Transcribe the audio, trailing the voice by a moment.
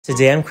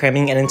Today I'm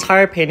cramming an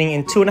entire painting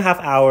in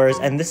 2.5 hours,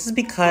 and this is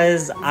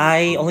because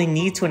I only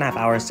need 2.5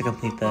 hours to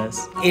complete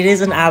this. It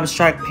is an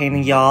abstract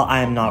painting, y'all.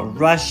 I am not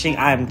rushing,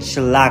 I am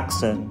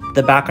chillaxing.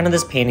 The background of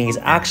this painting is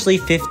actually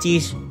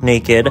 50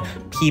 naked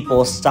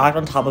people stacked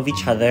on top of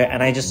each other,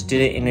 and I just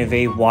did it in a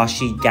very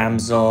washy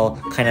gamsel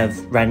kind of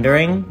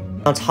rendering.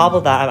 On top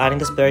of that, I'm adding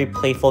this very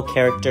playful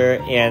character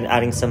and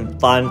adding some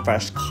fun,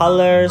 fresh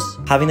colors,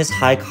 having this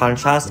high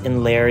contrast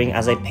in layering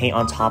as I paint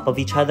on top of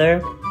each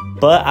other.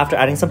 But after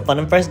adding some fun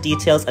and fresh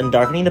details and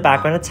darkening the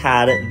background a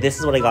tad, this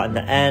is what I got in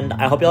the end.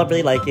 I hope y'all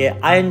really like it.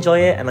 I enjoy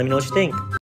it, and let me know what you think.